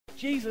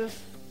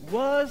Jesus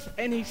was,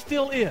 and he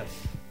still is,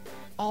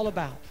 all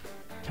about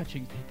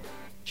touching people,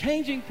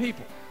 changing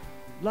people,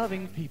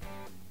 loving people,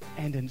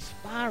 and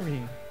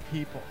inspiring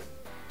people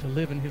to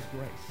live in his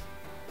grace,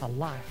 a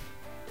life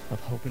of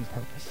hope and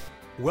purpose.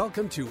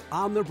 Welcome to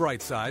On the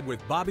Bright Side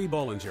with Bobby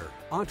Bollinger,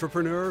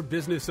 entrepreneur,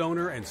 business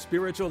owner, and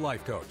spiritual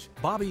life coach.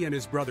 Bobby and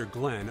his brother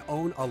Glenn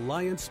own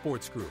Alliance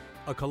Sports Group,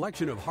 a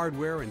collection of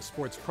hardware and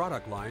sports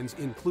product lines,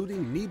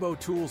 including Nebo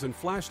tools and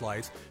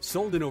flashlights,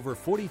 sold in over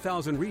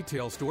 40,000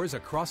 retail stores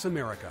across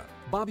America.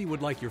 Bobby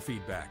would like your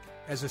feedback.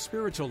 As a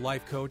spiritual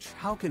life coach,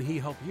 how can he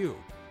help you?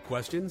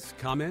 Questions,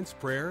 comments,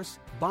 prayers?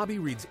 Bobby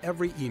reads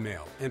every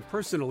email and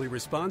personally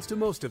responds to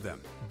most of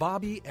them.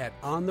 Bobby at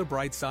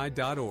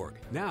onthebrightside.org.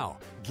 Now,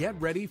 get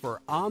ready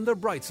for On the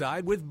Bright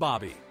Side with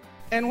Bobby.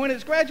 And when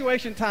it's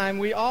graduation time,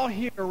 we all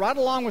hear, right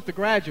along with the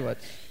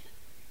graduates,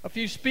 a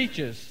few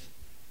speeches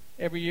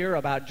every year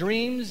about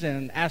dreams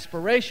and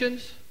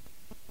aspirations,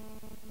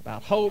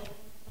 about hope,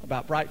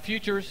 about bright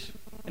futures,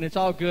 and it's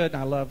all good,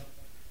 and I love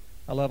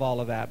all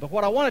of that. But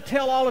what I want to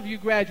tell all of you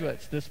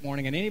graduates this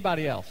morning, and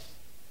anybody else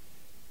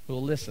who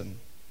will listen,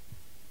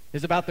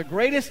 is about the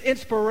greatest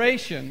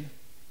inspiration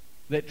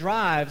that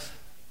drives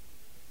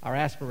our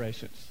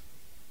aspirations.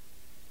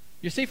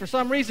 You see, for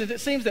some reasons,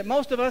 it seems that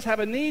most of us have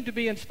a need to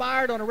be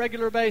inspired on a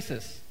regular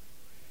basis,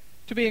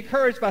 to be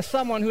encouraged by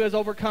someone who has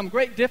overcome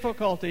great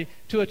difficulty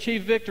to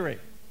achieve victory.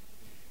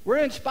 We're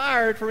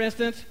inspired, for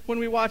instance, when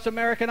we watch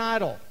American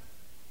Idol,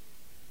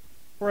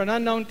 where an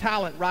unknown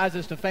talent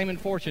rises to fame and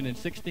fortune in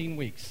 16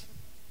 weeks.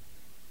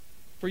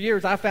 For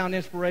years, I found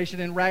inspiration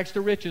in rags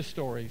to riches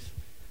stories,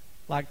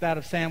 like that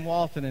of Sam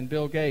Walton and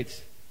Bill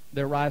Gates,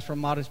 their rise from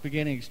modest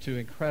beginnings to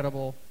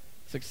incredible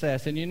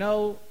success. And you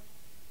know,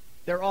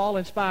 they're all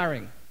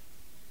inspiring.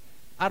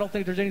 I don't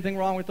think there's anything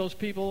wrong with those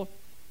people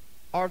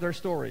or their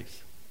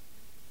stories.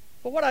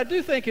 But what I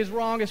do think is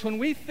wrong is when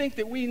we think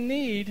that we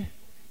need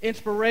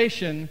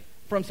inspiration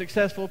from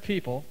successful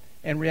people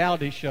and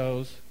reality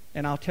shows,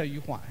 and I'll tell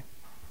you why.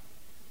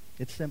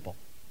 It's simple.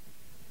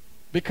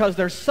 Because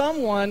there's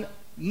someone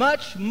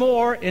much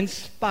more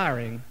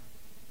inspiring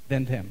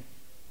than them.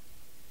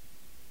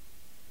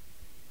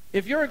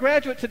 If you're a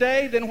graduate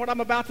today, then what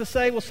I'm about to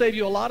say will save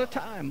you a lot of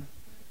time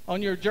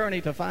on your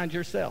journey to find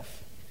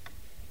yourself.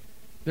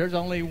 There's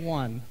only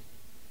one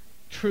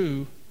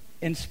true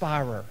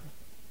inspirer.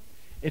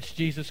 It's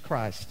Jesus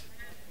Christ,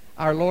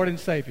 our Lord and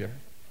Savior,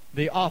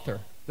 the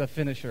author, the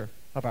finisher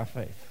of our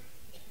faith.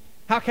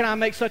 How can I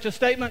make such a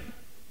statement?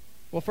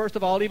 Well, first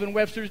of all, even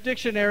Webster's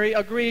dictionary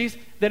agrees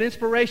that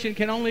inspiration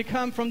can only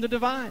come from the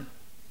divine.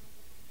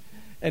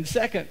 And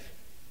second,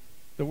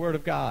 the Word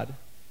of God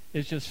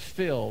is just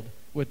filled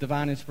with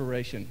divine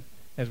inspiration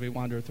as we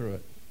wander through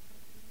it.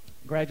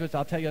 Graduates,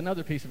 I'll tell you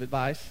another piece of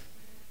advice.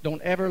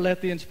 Don't ever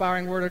let the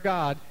inspiring Word of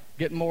God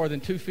get more than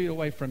 2 feet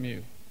away from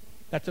you.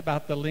 That's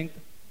about the length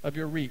of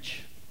your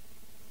reach.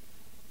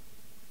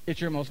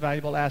 It's your most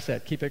valuable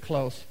asset. Keep it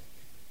close.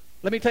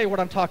 Let me tell you what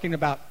I'm talking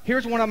about.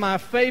 Here's one of my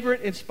favorite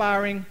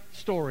inspiring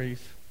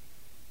stories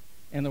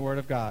in the Word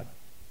of God.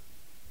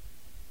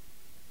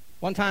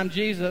 One time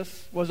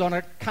Jesus was on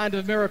a kind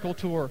of miracle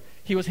tour.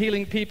 He was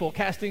healing people,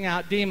 casting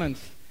out demons.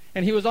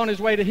 And he was on his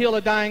way to heal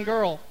a dying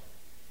girl.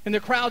 And the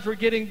crowds were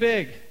getting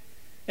big.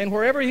 And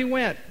wherever he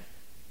went,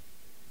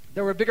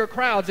 there were bigger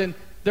crowds. And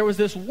there was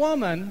this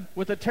woman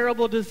with a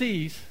terrible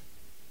disease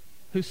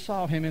who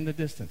saw him in the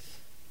distance.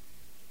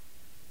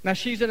 Now,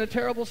 she's in a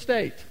terrible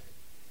state.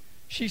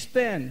 She's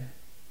thin.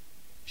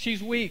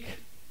 She's weak.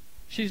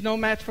 She's no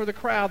match for the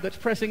crowd that's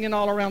pressing in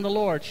all around the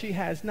Lord. She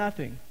has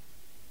nothing.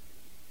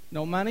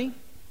 No money.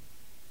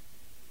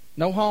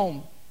 No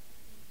home.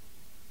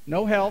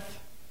 No health.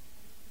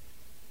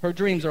 Her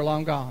dreams are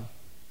long gone.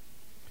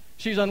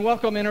 She's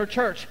unwelcome in her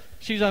church.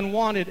 She's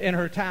unwanted in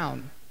her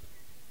town.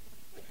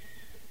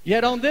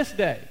 Yet on this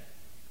day,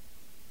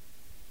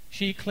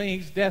 she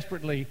clings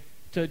desperately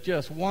to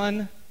just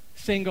one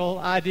single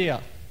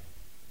idea.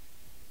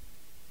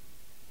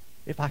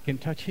 If I can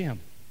touch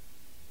him,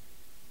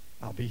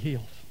 I'll be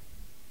healed.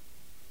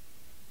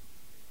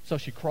 So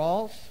she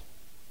crawls,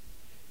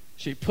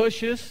 she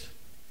pushes,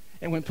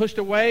 and when pushed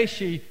away,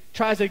 she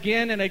tries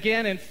again and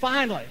again, and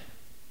finally,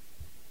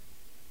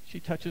 she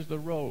touches the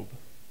robe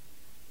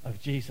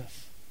of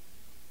Jesus.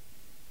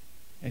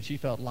 And she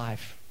felt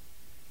life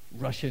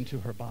rush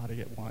into her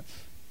body at once.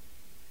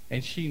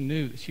 And she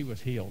knew that she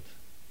was healed.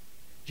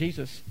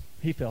 Jesus,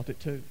 he felt it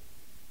too.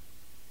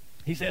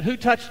 He said, "Who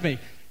touched me?"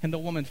 And the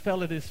woman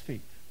fell at his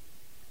feet.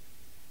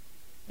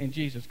 And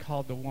Jesus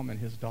called the woman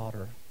his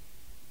daughter.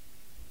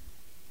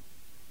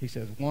 He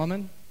says,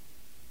 "Woman,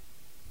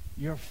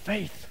 your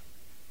faith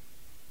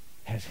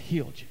has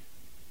healed you."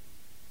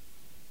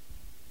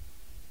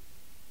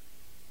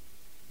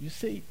 You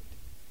see,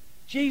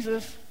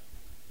 Jesus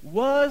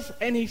was,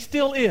 and he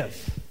still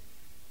is,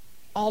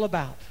 all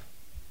about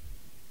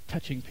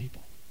touching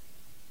people,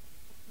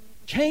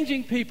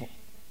 changing people,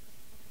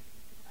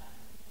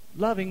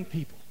 loving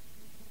people,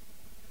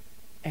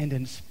 and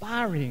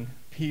inspiring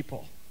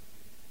people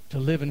to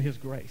live in his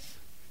grace,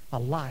 a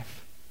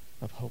life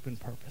of hope and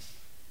purpose.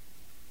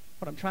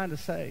 What I'm trying to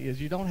say is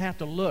you don't have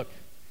to look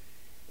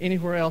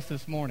anywhere else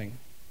this morning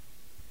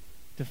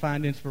to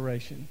find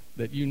inspiration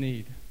that you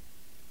need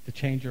to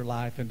change your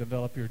life and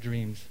develop your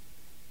dreams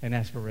and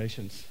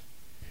aspirations.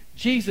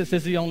 Jesus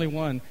is the only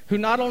one who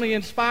not only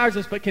inspires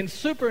us, but can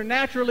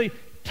supernaturally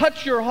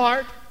touch your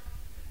heart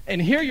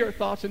and hear your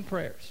thoughts and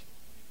prayers.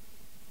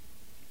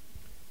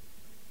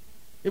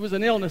 It was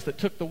an illness that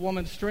took the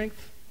woman's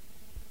strength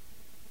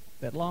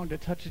that longed to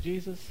touch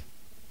Jesus.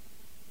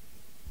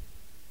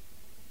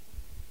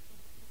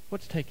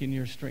 What's taking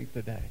your strength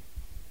today?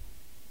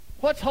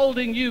 What's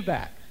holding you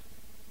back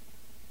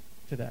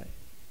today?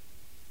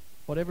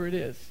 Whatever it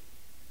is,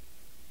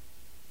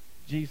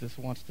 Jesus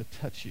wants to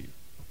touch you.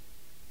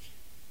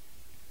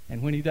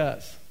 And when he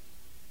does,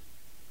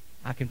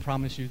 I can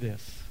promise you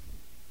this.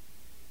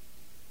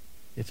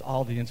 It's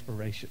all the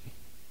inspiration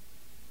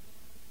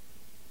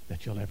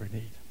that you'll ever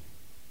need.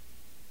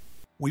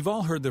 We've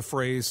all heard the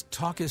phrase,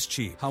 talk is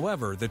cheap.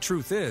 However, the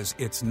truth is,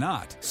 it's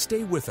not.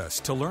 Stay with us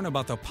to learn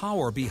about the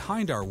power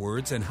behind our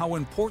words and how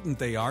important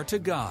they are to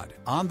God.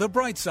 On the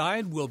Bright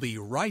Side, we'll be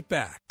right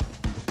back.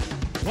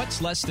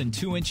 What's less than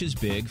 2 inches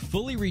big,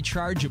 fully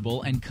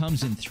rechargeable, and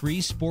comes in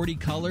 3 sporty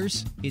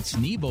colors? It's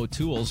Nebo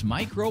Tools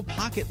Micro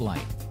Pocket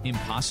Light.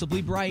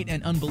 Impossibly bright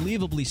and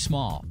unbelievably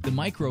small, the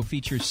Micro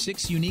features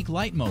 6 unique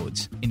light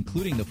modes,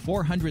 including the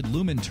 400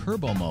 lumen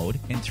turbo mode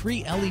and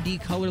 3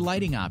 LED color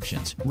lighting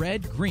options,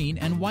 red, green,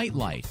 and white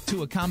light,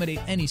 to accommodate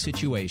any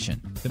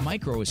situation. The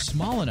Micro is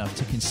small enough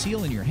to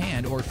conceal in your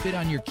hand or fit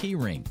on your key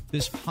ring.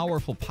 This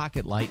powerful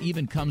pocket light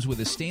even comes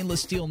with a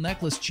stainless steel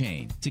necklace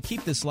chain to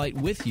keep this light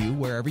with you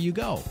wherever you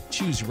go.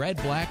 Choose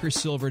red, black, or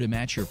silver to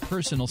match your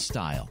personal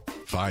style.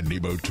 Find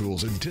Nebo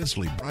Tools'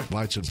 intensely bright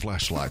lights and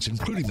flashlights,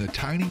 including the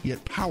tiny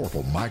yet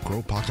powerful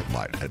Micro Pocket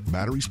Light, at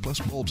Batteries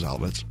Plus Bulbs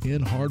outlets,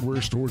 in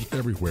hardware stores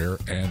everywhere,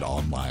 and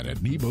online at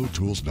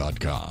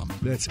nebotools.com.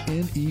 That's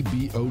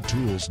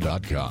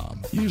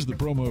NEBOTools.com. Use the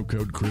promo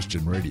code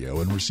Christian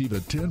Radio and receive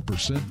a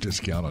 10%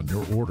 discount on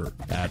your order.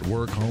 At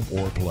work, home,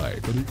 or play,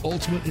 for the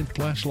ultimate in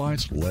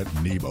flashlights, let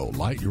Nebo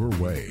light your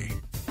way.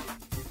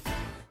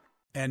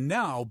 And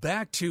now,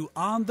 back to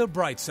On the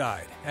Bright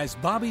Side, as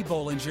Bobby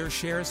Bollinger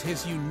shares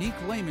his unique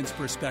layman's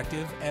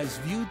perspective as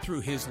viewed through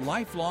his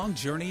lifelong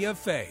journey of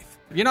faith.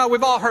 You know,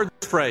 we've all heard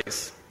this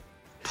phrase,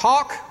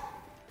 talk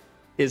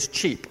is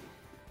cheap.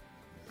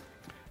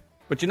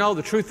 But you know,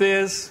 the truth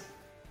is,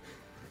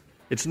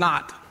 it's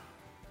not.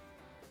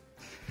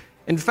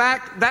 In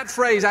fact, that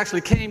phrase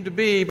actually came to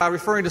be by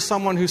referring to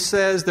someone who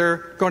says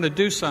they're going to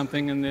do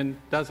something and then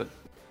doesn't.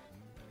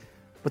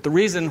 But the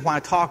reason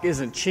why talk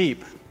isn't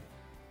cheap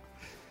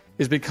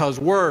is because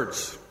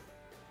words,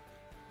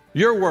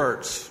 your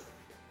words,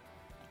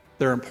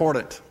 they're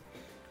important.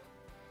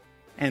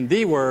 And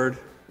the word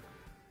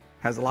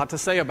has a lot to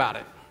say about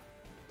it.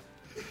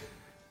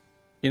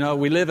 You know,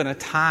 we live in a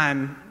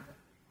time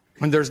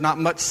when there's not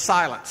much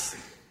silence.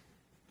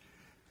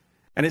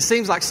 And it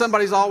seems like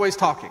somebody's always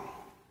talking.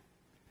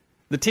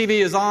 The TV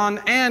is on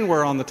and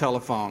we're on the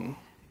telephone.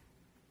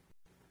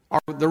 Or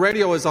the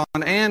radio is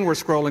on and we're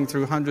scrolling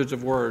through hundreds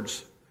of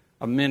words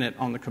a minute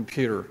on the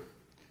computer.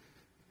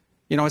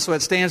 You know, so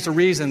it stands to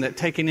reason that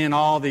taking in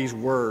all these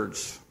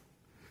words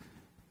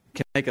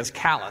can make us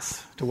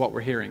callous to what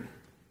we're hearing.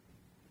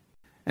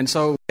 And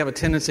so we have a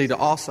tendency to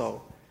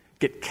also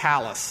get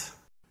callous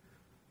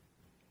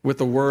with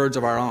the words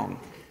of our own.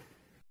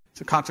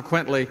 So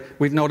consequently,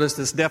 we've noticed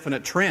this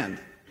definite trend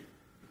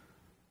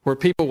where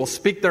people will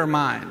speak their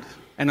mind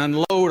and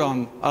unload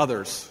on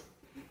others.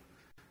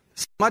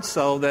 So much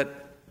so that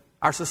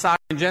our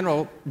society in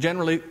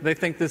generally, they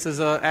think this is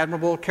an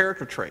admirable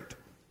character trait.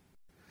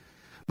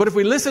 But if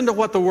we listen to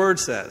what the Word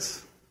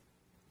says,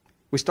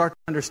 we start to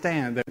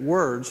understand that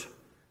words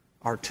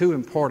are too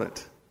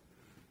important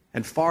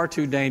and far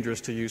too dangerous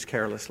to use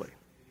carelessly.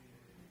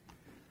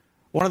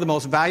 One of the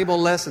most valuable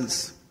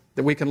lessons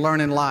that we can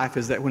learn in life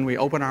is that when we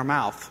open our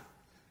mouth,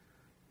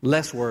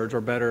 less words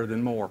are better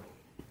than more.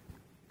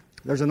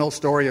 There's an old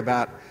story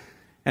about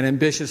an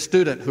ambitious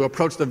student who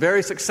approached a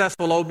very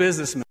successful old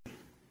businessman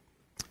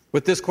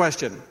with this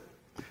question.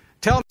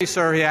 "Tell me,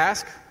 sir," he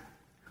asked,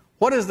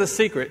 "what is the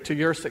secret to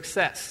your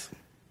success?"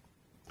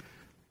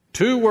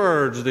 "2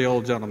 words, the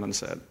old gentleman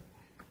said.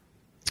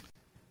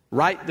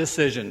 "Right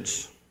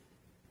decisions."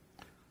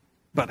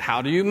 "But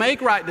how do you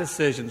make right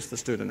decisions?" the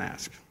student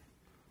asked.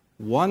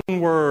 "1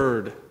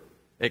 word,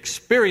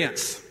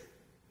 experience."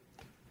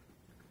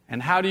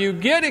 "And how do you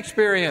get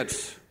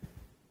experience?"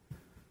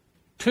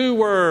 2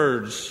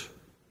 words,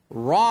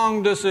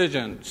 wrong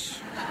decisions.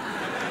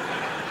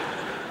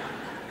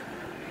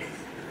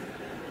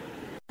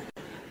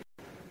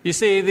 You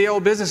see, the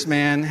old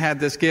businessman had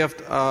this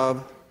gift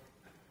of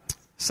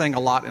saying a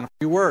lot in a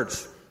few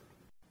words.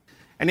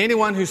 And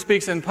anyone who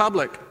speaks in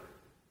public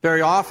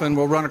very often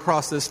will run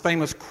across this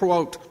famous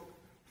quote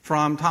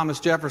from Thomas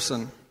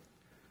Jefferson,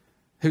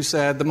 who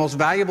said, "The most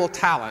valuable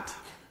talent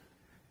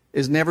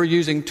is never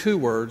using 2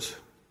 words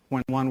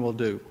when 1 will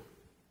do."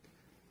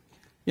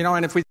 You know,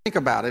 and if we think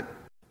about it,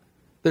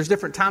 there's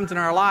different times in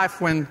our life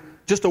when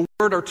just a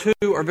word or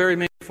 2 are very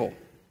meaningful.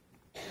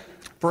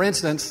 For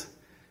instance,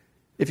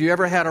 if you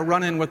ever had a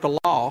run-in with the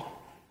law,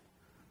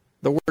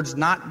 the words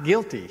 "not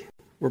guilty"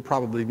 were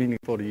probably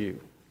meaningful to you.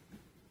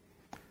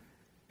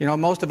 You know,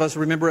 most of us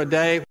remember a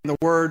day when the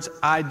words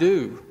 "I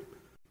do"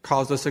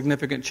 caused a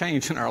significant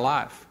change in our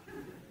life.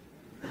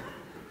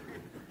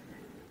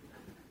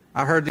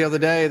 I heard the other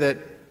day that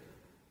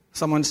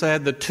someone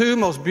said the two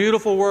most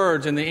beautiful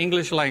words in the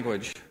English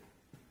language: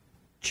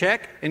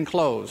 check and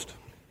closed.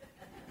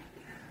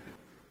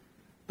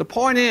 The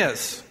point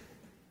is,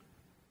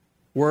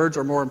 words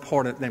are more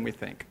important than we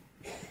think.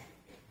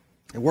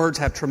 And words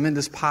have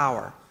tremendous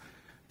power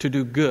to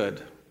do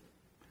good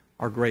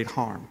or great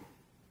harm.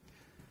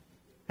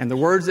 And the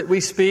words that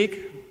we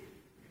speak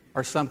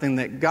are something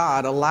that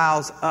God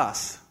allows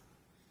us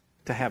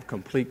to have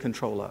complete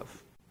control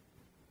of.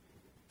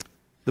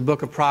 The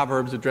book of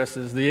Proverbs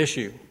addresses the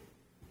issue.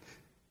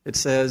 It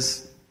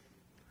says,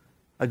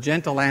 "A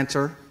gentle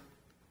answer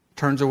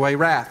turns away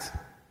wrath,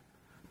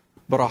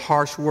 but a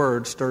harsh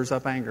word stirs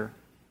up anger."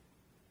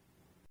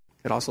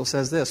 It also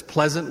says this,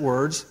 "Pleasant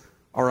words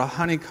are a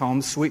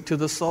honeycomb sweet to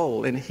the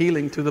soul and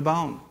healing to the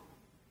bone."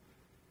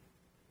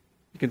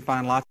 You can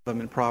find lots of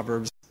them in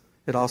Proverbs.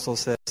 It also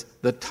says,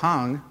 "The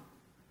tongue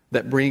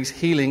that brings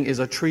healing is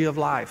a tree of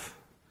life,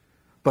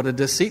 but a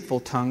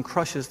deceitful tongue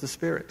crushes the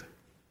spirit."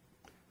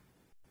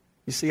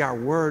 You see, our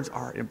words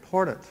are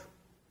important.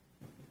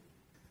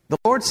 The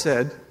Lord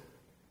said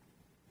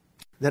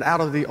that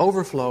out of the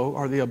overflow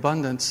or the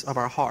abundance of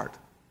our heart,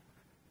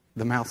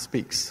 the mouth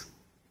speaks.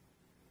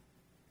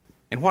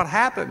 And what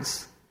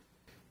happens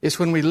is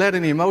when we let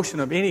an emotion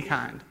of any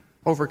kind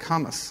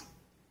overcome us,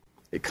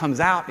 it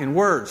comes out in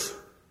words.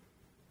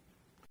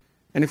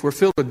 And if we're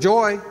filled with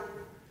joy,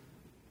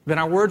 then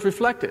our words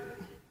reflect it.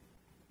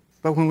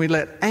 But when we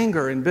let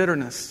anger and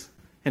bitterness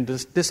and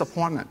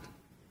disappointment,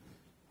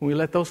 when we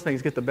let those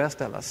things get the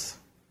best of us,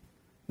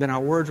 then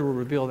our words will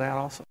reveal that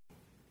also.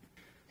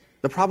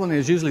 The problem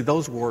is usually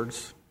those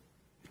words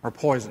are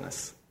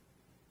poisonous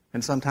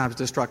and sometimes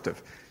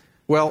destructive.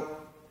 Well,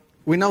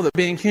 we know that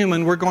being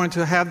human, we're going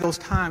to have those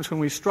times when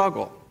we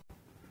struggle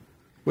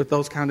with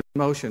those kind of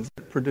emotions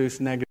that produce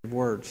negative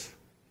words.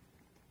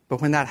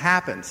 But when that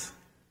happens,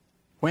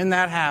 we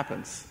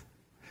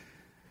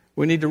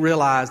need to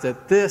realize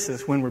that this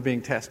is when we're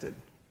being tested.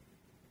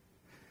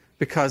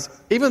 Because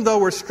even though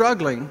we're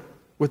struggling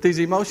with these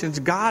emotions,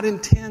 God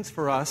intends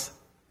for us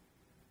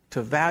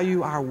to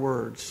value our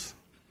words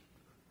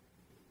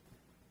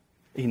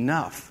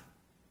enough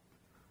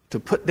to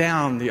put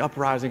down the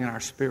uprising in our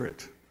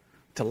spirit,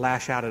 to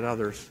lash out at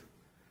others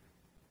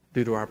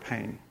due to our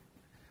pain.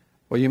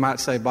 Well, you might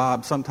say,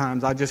 "Bob,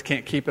 sometimes I just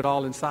can't keep it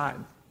all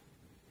inside.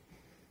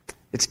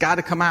 It's got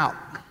to come out."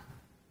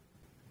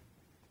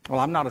 Well,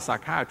 I'm not a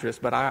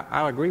psychiatrist, but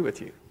I agree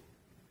with you.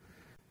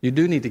 You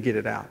do need to get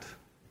it out.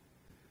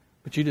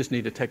 But you just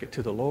need to take it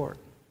to the Lord,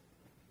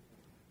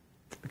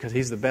 because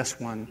He's the best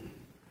one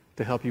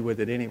to help you with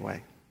it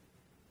anyway.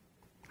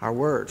 Our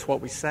words,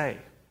 what we say,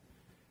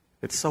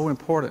 it's so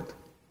important.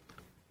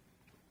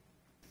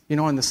 You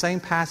know, in the same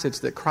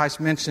passage that Christ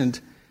mentioned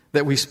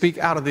that we speak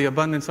out of the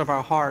abundance of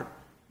our heart,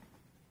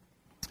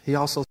 He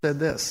also said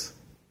this.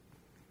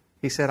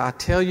 He said, "I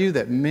tell you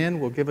that men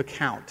will give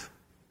account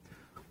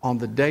on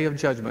the day of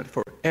judgment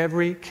for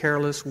every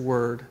careless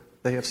word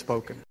they have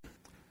spoken.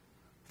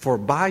 For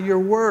by your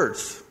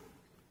words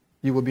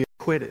you will be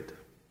acquitted,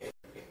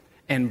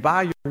 and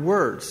by your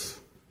words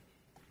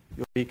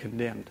you'll be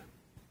condemned."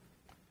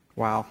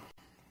 Wow.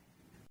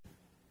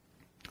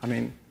 I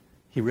mean,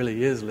 He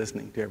really is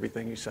listening to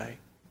everything you say.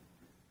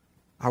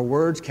 Our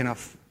words can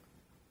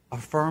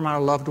affirm our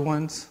loved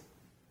ones,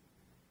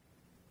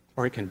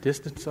 or it can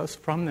distance us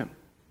from them.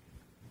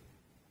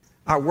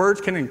 Our words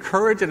can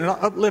encourage and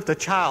uplift a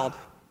child,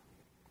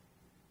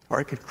 or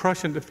it can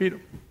crush and defeat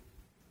them.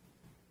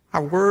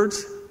 Our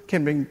words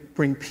can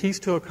bring peace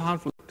to a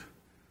conflict,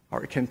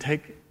 or it can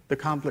take the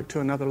conflict to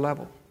another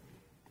level.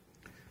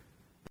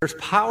 There's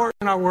power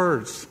in our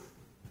words.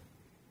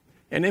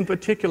 And in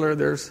particular,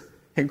 there's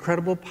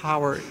incredible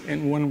power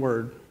in one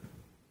word.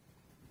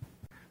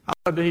 I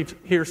love to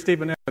hear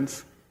Stephen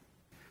Evans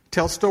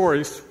tell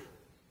stories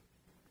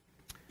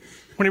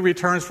when he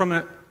returns from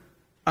an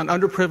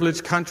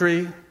underprivileged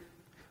country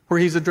where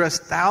he's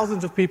addressed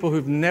thousands of people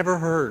who've never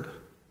heard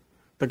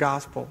the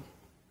gospel.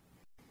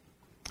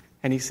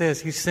 And he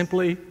says he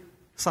simply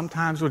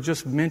sometimes will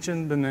just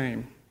mention the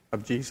name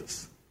of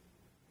Jesus,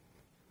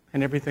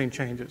 and everything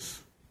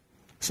changes.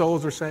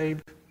 Souls are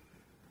saved,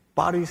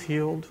 bodies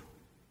healed,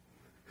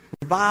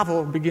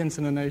 revival begins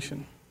in a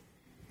nation.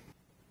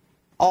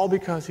 All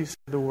because he said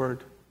the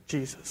word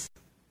Jesus.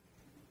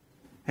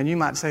 And you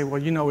might say,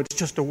 "Well, you know, it's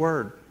just a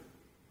word."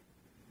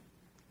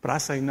 But I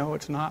say, no,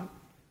 it's not.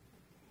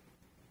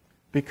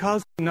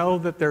 Because we know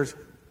that there's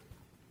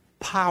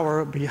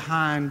power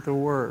behind the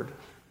word.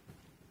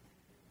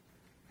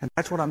 And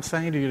that's what I'm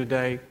saying to you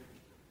today.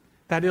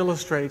 That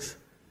illustrates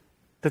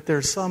that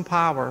there's some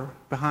power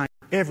behind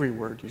every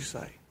word you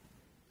say.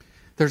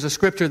 There's a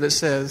scripture that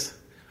says,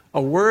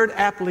 "A word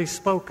aptly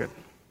spoken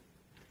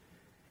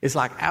is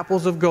like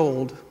apples of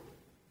gold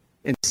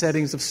in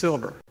settings of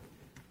silver.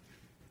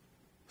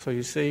 So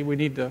you see, we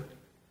need to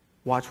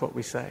watch what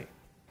we say.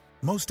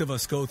 Most of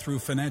us go through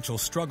financial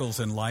struggles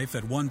in life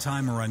at one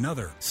time or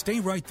another. Stay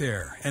right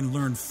there and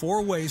learn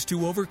 4 ways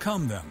to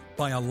overcome them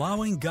by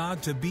allowing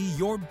God to be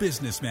your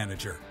business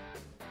manager.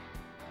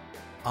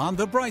 On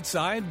the Bright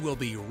Side, we'll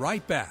be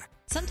right back.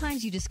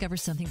 Sometimes you discover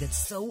something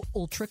that's so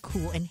ultra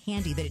cool and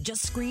handy that it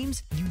just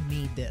screams, you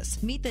need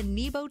this. Meet the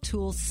Nebo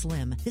Tools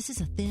Slim. This is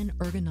a thin,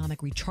 ergonomic,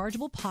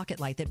 rechargeable pocket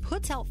light that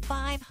puts out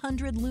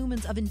 500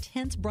 lumens of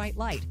intense bright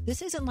light.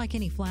 This isn't like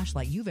any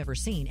flashlight you've ever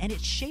seen, and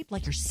it's shaped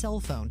like your cell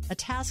phone. A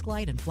task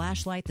light and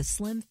flashlight, the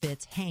Slim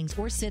fits, hangs,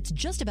 or sits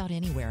just about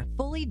anywhere.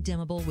 Fully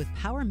dimmable with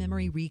power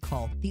memory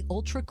recall. The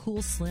ultra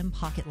cool Slim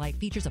pocket light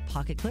features a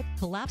pocket clip,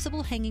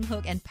 collapsible hanging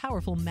hook, and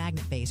powerful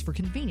magnet base for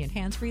convenient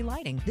hands-free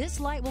lighting. This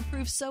light will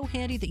prove so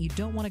handy that you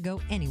don't want to go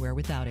anywhere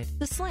without it.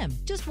 The Slim,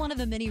 just one of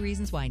the many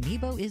reasons why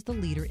Nebo is the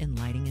leader in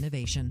lighting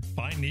innovation.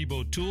 Find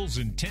Nebo Tools'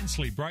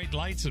 intensely bright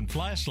lights and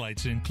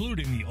flashlights,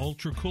 including the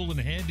ultra cool and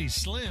handy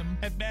Slim,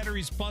 at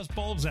Batteries Plus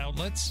Bulbs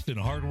outlets, in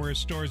hardware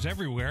stores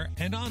everywhere,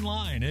 and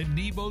online at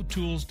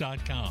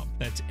nebotools.com.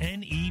 That's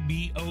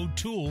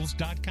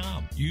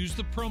NEBOTools.com. Use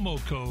the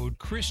promo code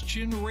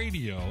Christian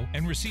Radio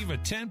and receive a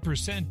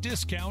 10%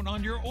 discount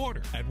on your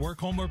order. At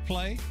work, home, or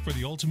play, for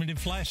the ultimate in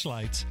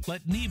flashlights,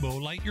 let Nebo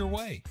light your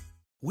way.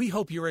 We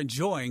hope you're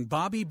enjoying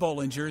Bobby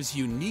Bollinger's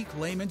unique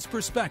layman's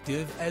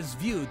perspective as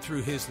viewed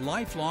through his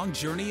lifelong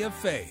journey of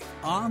faith.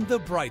 On the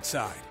Bright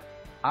Side.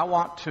 I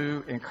want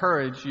to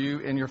encourage you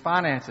in your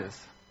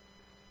finances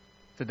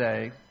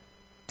today.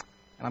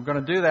 And I'm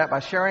going to do that by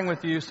sharing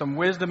with you some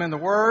wisdom in the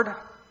Word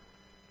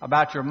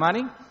about your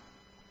money,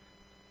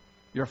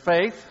 your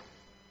faith,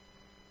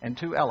 and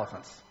 2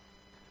 elephants.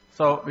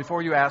 So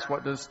before you ask,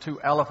 what does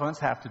 2 elephants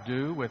have to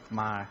do with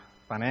my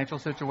financial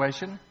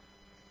situation?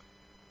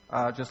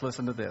 Just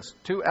listen to this.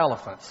 2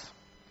 elephants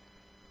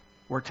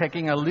were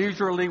taking a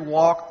leisurely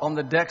walk on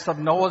the decks of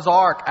Noah's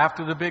Ark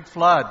after the big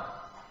flood.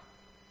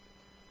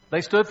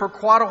 They stood for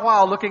quite a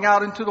while looking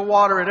out into the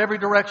water in every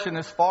direction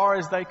as far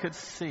as they could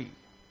see.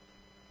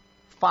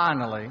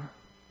 Finally,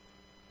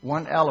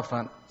 one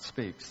elephant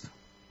speaks.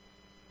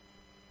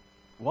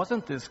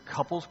 Wasn't this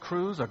couples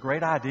cruise a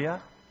great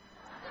idea?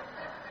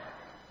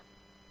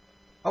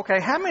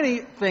 Okay, how many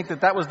think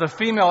that was the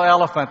female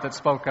elephant that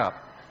spoke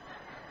up?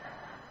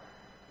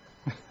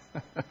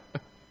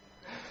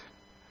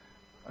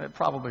 It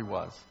probably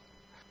was.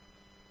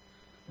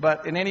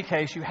 But in any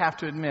case, you have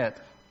to admit,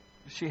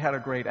 she had a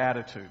great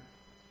attitude.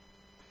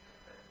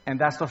 And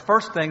that's the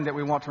first thing that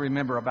we want to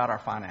remember about our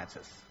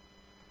finances.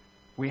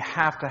 We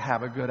have to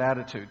have a good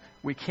attitude.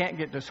 We can't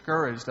get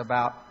discouraged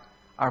about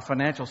our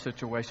financial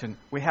situation.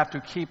 We have to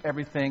keep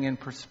everything in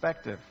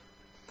perspective.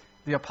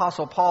 The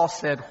Apostle Paul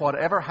said,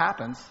 whatever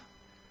happens,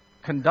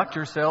 conduct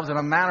yourselves in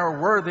a manner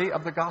worthy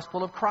of the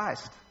gospel of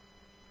Christ.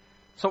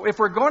 So if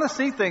we're going to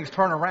see things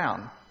turn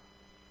around,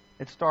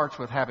 it starts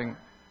with having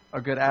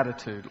a good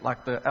attitude,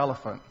 like the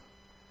elephant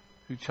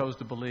who chose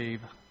to believe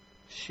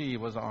she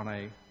was on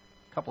a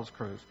couples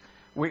cruise.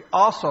 We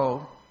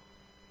also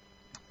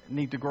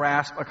need to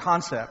grasp a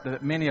concept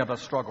that many of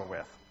us struggle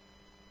with.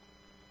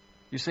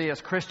 You see,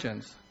 as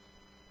Christians,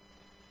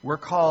 we're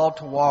called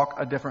to walk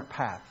a different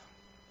path.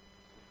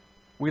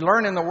 We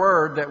learn in the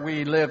Word that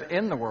we live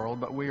in the world,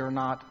 but we are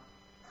not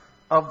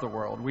of the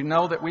world. We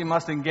know that we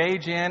must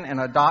engage in and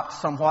adopt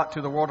somewhat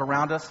to the world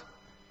around us,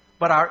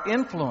 but our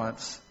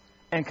influence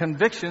and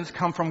convictions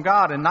come from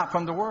God and not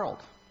from the world.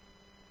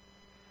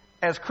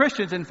 As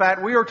Christians, in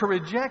fact, we are to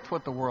reject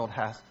what the world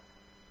has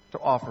to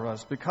offer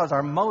us because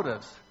our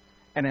motives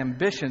and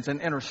ambitions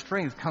and inner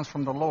strength comes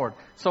from the Lord.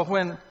 So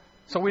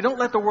we don't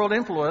let the world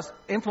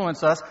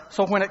influence us.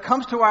 So when it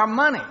comes to our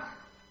money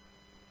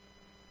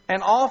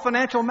and all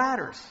financial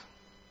matters,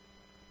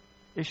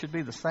 it should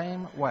be the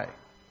same way.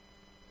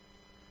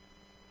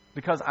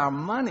 Because our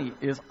money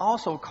is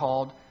also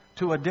called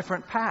to a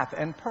different path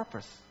and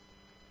purpose.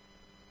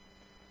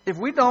 If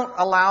we don't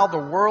allow the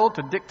world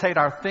to dictate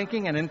our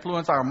thinking and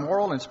influence our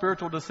moral and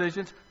spiritual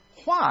decisions,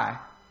 why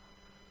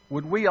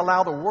would we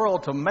allow the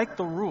world to make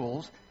the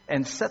rules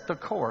and set the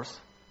course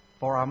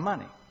for our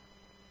money?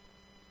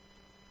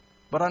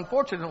 But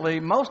unfortunately,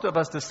 most of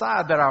us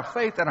decide that our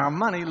faith and our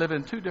money live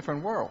in 2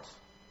 different worlds.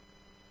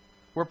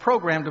 We're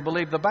programmed to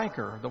believe the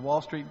banker, the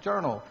Wall Street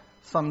Journal,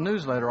 some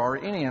newsletter, or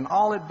any and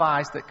all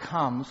advice that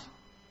comes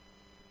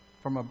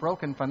from a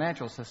broken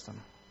financial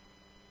system.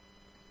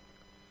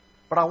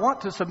 But I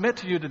want to submit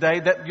to you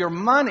today that your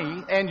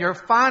money and your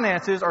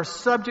finances are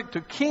subject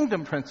to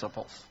kingdom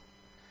principles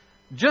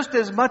just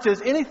as much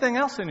as anything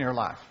else in your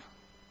life.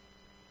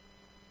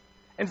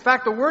 In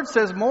fact, the Word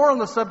says more on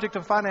the subject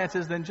of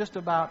finances than just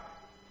about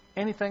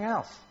anything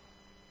else.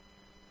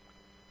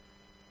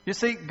 You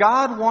see,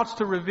 God wants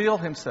to reveal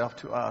Himself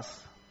to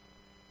us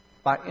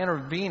by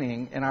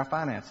intervening in our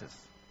finances.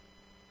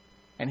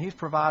 And He's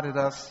provided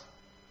us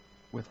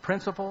with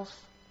principles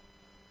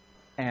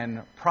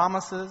and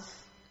promises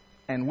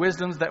and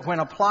wisdoms that, when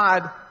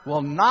applied,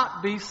 will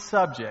not be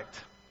subject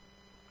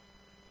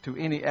to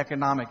any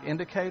economic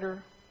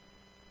indicator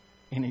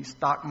any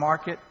stock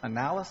market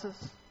analysis,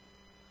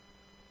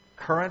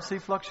 currency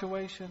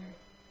fluctuation,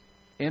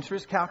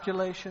 interest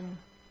calculation,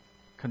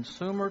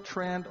 consumer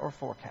trend, or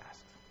forecast.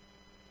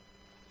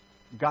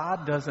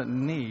 God doesn't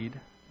need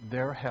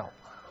their help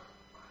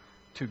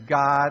to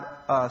guide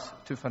us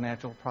to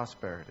financial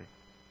prosperity.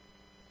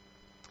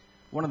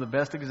 One of the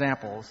best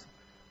examples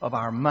of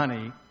our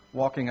money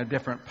walking a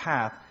different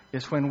path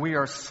is when we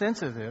are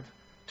sensitive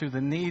to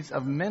the needs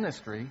of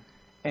ministry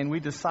and we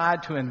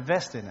decide to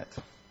invest in it.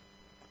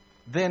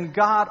 Then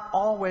God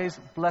always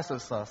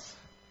blesses us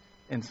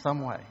in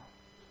some way.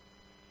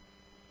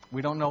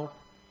 We don't know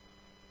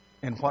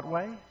in what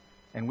way,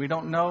 and we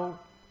don't know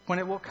when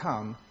it will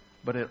come,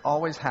 but it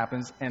always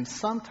happens, and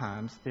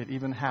sometimes it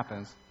even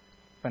happens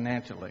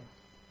financially.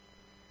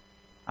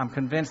 I'm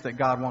convinced that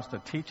God wants to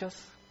teach us.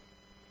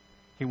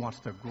 He wants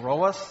to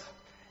grow us,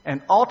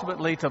 and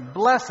ultimately to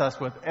bless us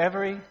with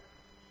every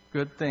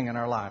good thing in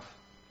our life.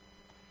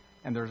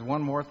 And there's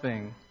one more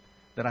thing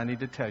that I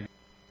need to tell you.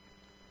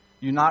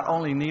 You not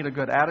only need a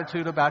good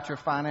attitude about your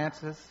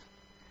finances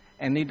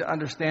and need to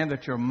understand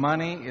that your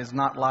money is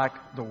not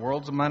like the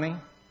world's money,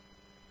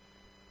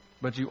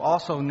 but you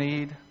also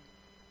need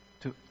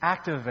to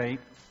activate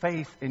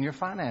faith in your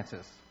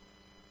finances.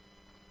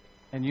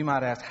 And you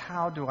might ask,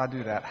 how do I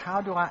do that?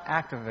 How do I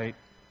activate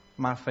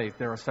my faith?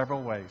 There are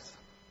several ways.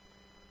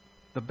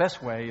 The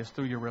best way is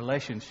through your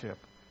relationship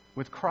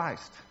with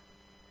Christ.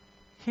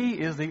 He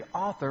is the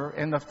author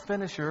and the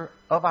finisher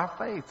of our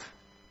faith.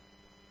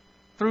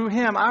 Through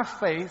Him, our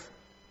faith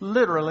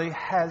literally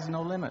has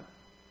no limit.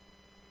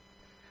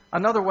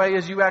 Another way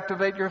is you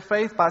activate your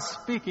faith by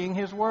speaking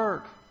His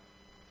Word.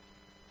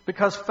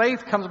 Because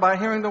faith comes by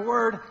hearing the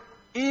Word,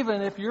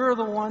 even if you're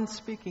the one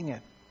speaking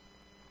it.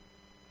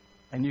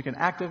 And you can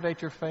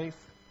activate your faith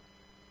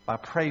by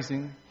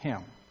praising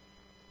Him.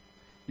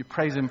 You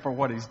praise Him for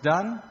what He's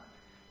done.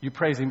 You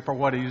praise Him for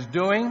what He's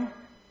doing.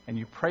 And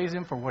you praise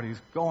Him for what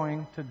He's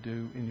going to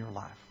do in your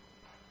life.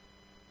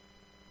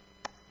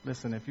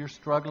 Listen, if you're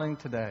struggling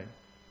today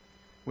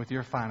with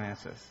your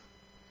finances,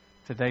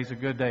 today's a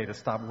good day to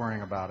stop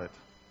worrying about it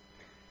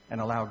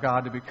and allow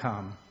God to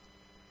become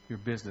your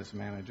business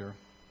manager.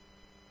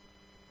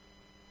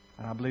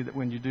 And I believe that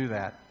when you do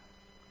that,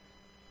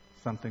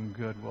 something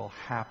good will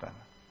happen.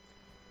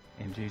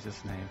 In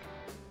Jesus' name.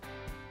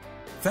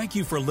 Thank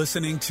you for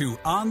listening to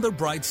On the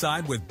Bright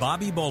Side with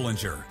Bobby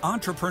Bollinger,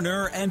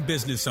 entrepreneur and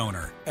business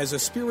owner. As a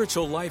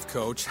spiritual life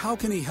coach, how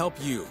can he help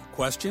you?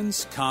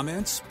 Questions,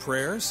 comments,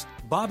 prayers?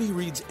 Bobby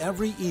reads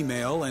every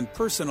email and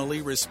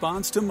personally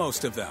responds to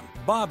most of them.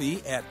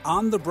 Bobby at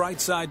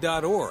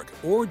onthebrightside.org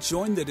or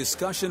join the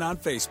discussion on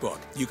Facebook.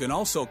 You can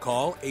also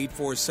call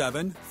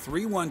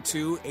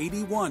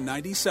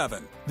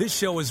 847-312-8197. This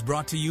show is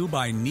brought to you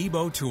by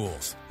Nebo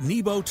Tools.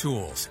 Nebo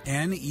Tools,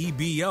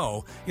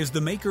 N-E-B-O, is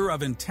the maker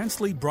of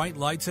intensely bright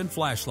lights and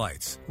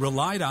flashlights.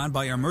 Relied on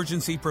by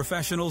emergency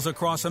professionals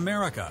across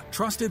America.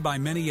 Trusted by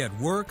many at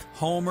work,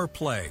 home, or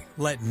play.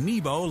 Let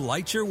Nebo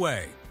light your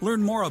way.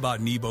 Learn more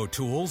about Nebo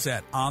Tools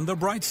at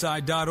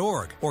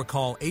onthebrightside.org or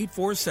call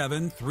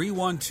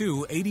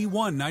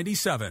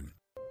 847-312-8197.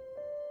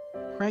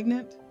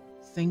 Pregnant,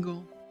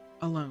 single,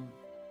 alone.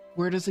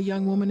 Where does a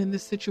young woman in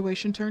this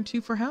situation turn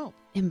to for help?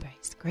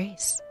 Embrace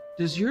Grace.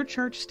 Does your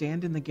church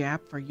stand in the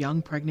gap for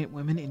young pregnant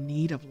women in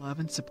need of love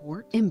and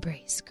support?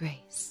 Embrace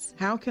Grace.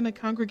 How can a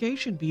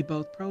congregation be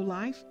both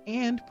pro-life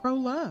and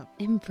pro-love?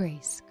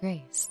 Embrace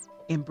Grace.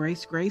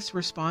 Embrace Grace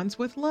responds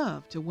with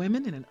love to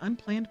women in an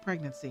unplanned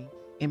pregnancy.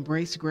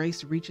 Embrace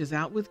Grace reaches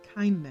out with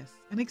kindness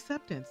and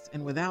acceptance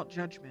and without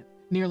judgment.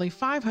 Nearly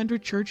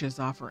 500 churches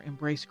offer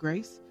Embrace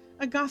Grace,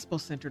 a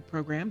gospel-centered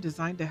program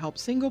designed to help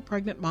single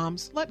pregnant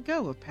moms let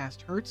go of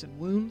past hurts and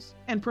wounds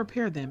and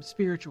prepare them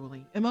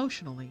spiritually,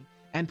 emotionally,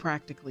 and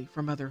practically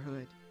for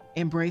motherhood.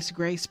 Embrace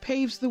Grace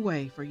paves the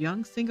way for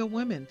young single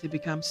women to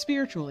become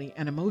spiritually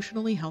and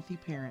emotionally healthy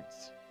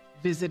parents.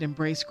 Visit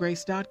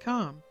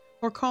embracegrace.com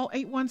or call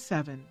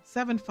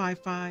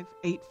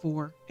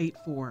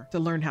 817-755-8484 to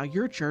learn how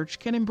your church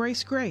can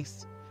embrace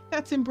grace.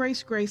 That's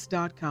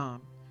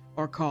embracegrace.com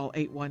or call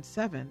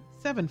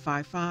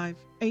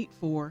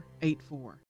 817-755-8484.